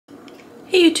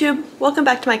Hey YouTube, welcome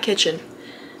back to my kitchen.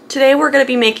 Today we're going to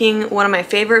be making one of my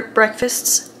favorite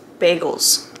breakfasts,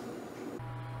 bagels.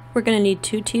 We're going to need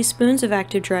 2 teaspoons of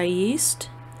active dry yeast,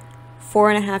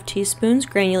 4.5 teaspoons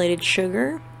granulated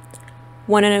sugar,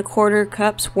 1 1/4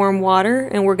 cups warm water,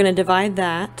 and we're going to divide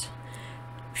that,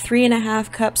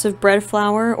 3.5 cups of bread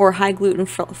flour or high gluten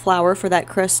flour for that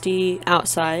crusty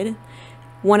outside,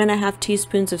 1.5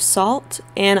 teaspoons of salt,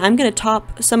 and I'm going to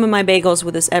top some of my bagels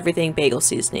with this everything bagel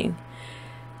seasoning.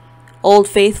 Old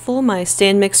Faithful, my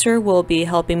stand mixer, will be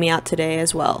helping me out today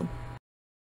as well.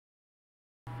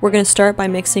 We're going to start by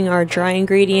mixing our dry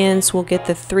ingredients. We'll get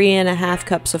the 3.5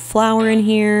 cups of flour in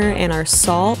here and our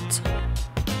salt.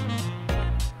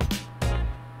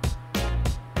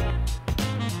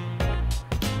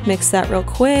 Mix that real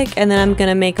quick, and then I'm going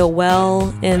to make a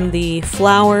well in the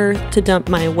flour to dump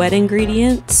my wet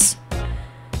ingredients.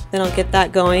 Then I'll get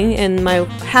that going. In my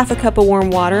 1/2 cup of warm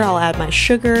water, I'll add my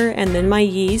sugar and then my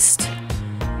yeast.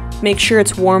 Make sure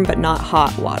it's warm but not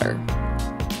hot water.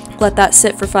 Let that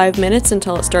sit for 5 minutes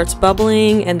until it starts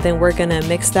bubbling, and then we're gonna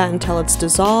mix that until it's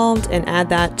dissolved and add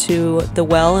that to the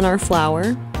well in our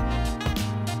flour.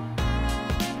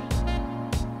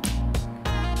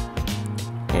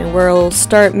 And we'll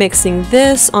start mixing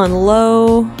this on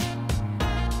low,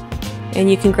 and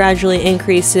you can gradually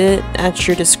increase it at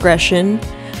your discretion.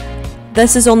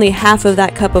 This is only 1/2 of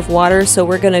that cup of water, so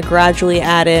we're going to gradually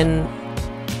add in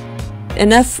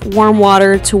enough warm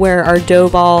water to where our dough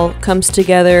ball comes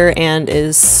together and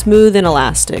is smooth and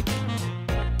elastic.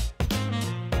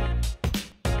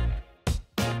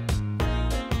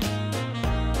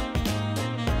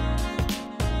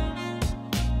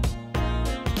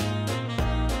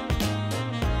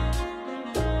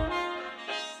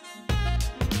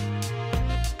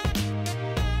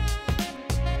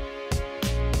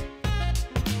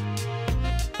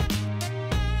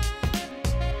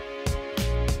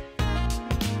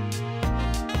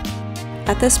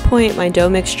 At this point, my dough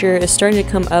mixture is starting to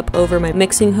come up over my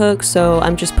mixing hook, so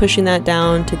I'm just pushing that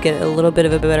down to get a little bit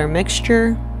of a better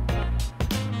mixture.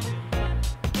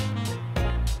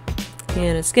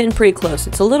 And it's getting pretty close.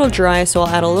 It's a little dry, so I'll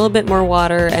add a little bit more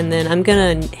water, and then I'm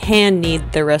gonna hand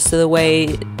knead the rest of the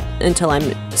way until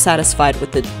I'm satisfied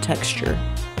with the texture.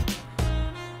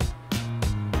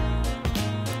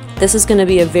 This is gonna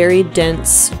be a very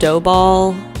dense dough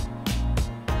ball.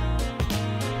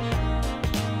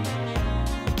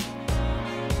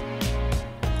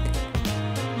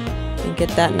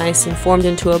 Get that nice and formed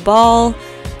into a ball.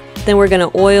 Then we're going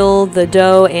to oil the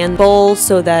dough and bowl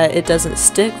so that it doesn't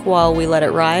stick while we let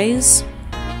it rise.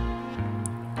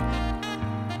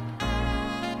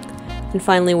 And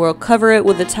finally, we'll cover it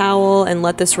with a towel and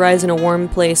let this rise in a warm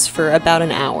place for about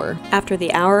an hour. After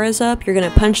the hour is up, you're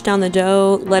going to punch down the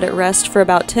dough, let it rest for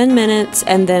about 10 minutes,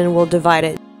 and then we'll divide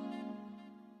it.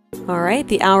 Alright,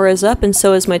 the hour is up, and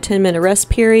so is my 10-minute rest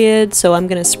period, so I'm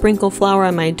going to sprinkle flour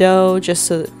on my dough just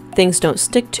so things don't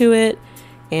stick to it.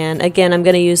 And again, I'm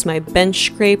going to use my bench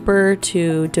scraper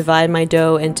to divide my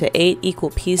dough into 8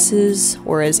 equal pieces,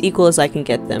 or as equal as I can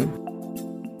get them.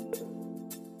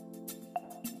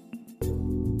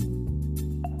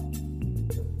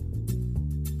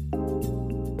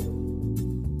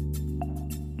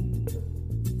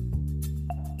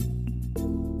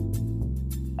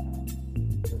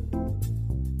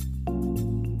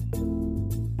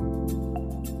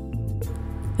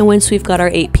 And once we've got our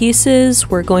 8 pieces,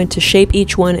 we're going to shape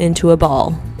each one into a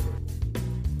ball.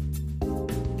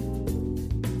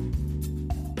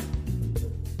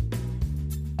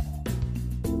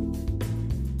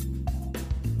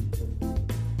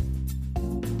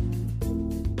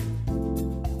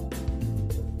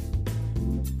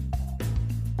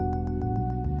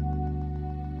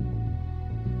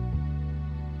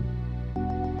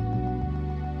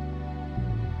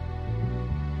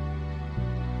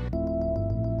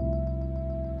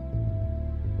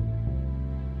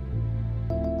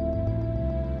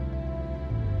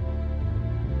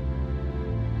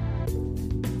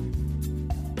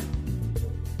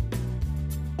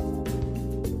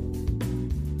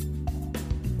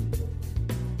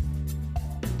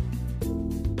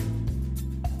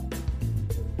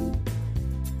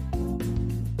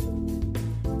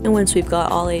 And once we've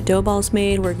got all 8 dough balls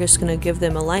made, we're just going to give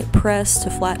them a light press to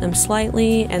flatten them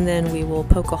slightly, and then we will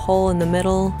poke a hole in the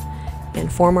middle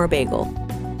and form our bagel.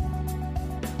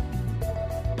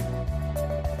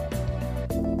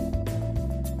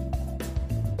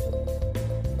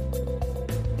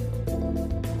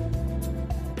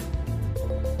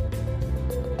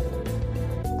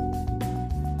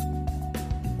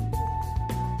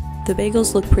 The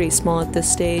bagels look pretty small at this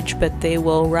stage, but they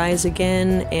will rise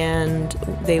again and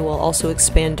they will also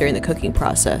expand during the cooking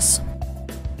process.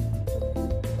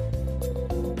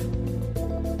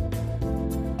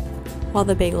 While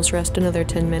the bagels rest another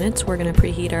 10 minutes, we're going to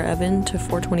preheat our oven to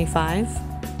 425.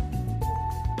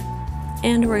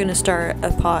 And we're going to start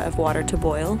a pot of water to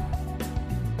boil.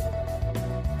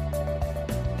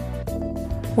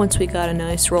 Once we got a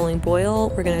nice rolling boil,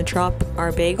 we're going to drop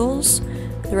our bagels.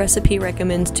 The recipe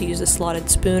recommends to use a slotted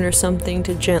spoon or something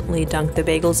to gently dunk the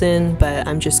bagels in, but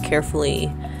I'm just carefully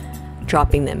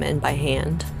dropping them in by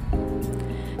hand.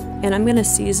 And I'm going to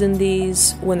season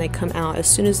these when they come out, as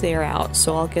soon as they are out.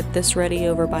 So I'll get this ready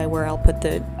over by where I'll put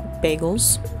the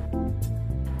bagels.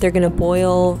 They're going to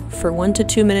boil for 1 to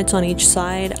 2 minutes on each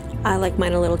side. I like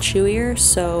mine a little chewier,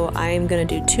 so I'm going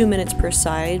to do 2 minutes per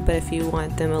side, but if you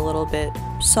want them a little bit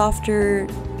softer,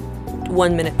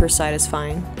 1 minute per side is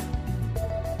fine.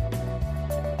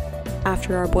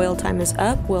 After our boil time is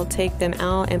up, we'll take them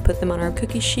out and put them on our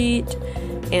cookie sheet,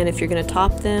 and if you're going to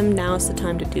top them, now is the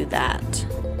time to do that.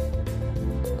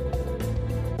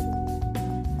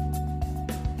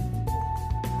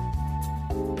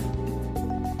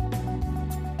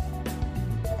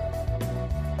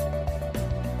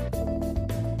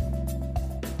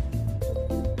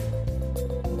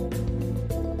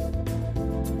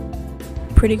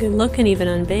 Pretty good looking, even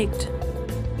unbaked.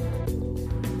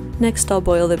 Next, I'll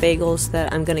boil the bagels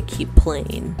that I'm going to keep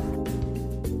plain.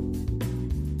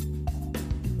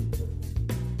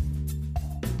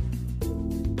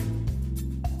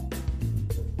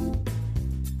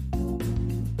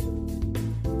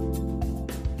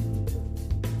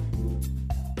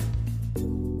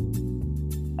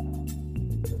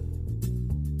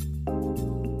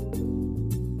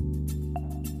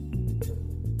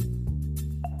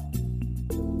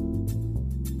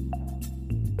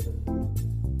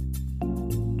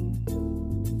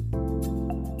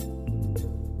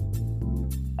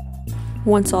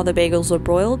 Once all the bagels are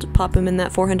broiled, pop them in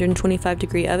that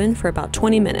 425-degree oven for about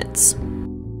 20 minutes.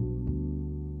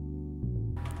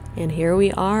 And here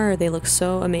we are. They look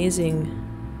so amazing.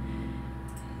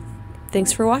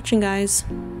 Thanks for watching, guys.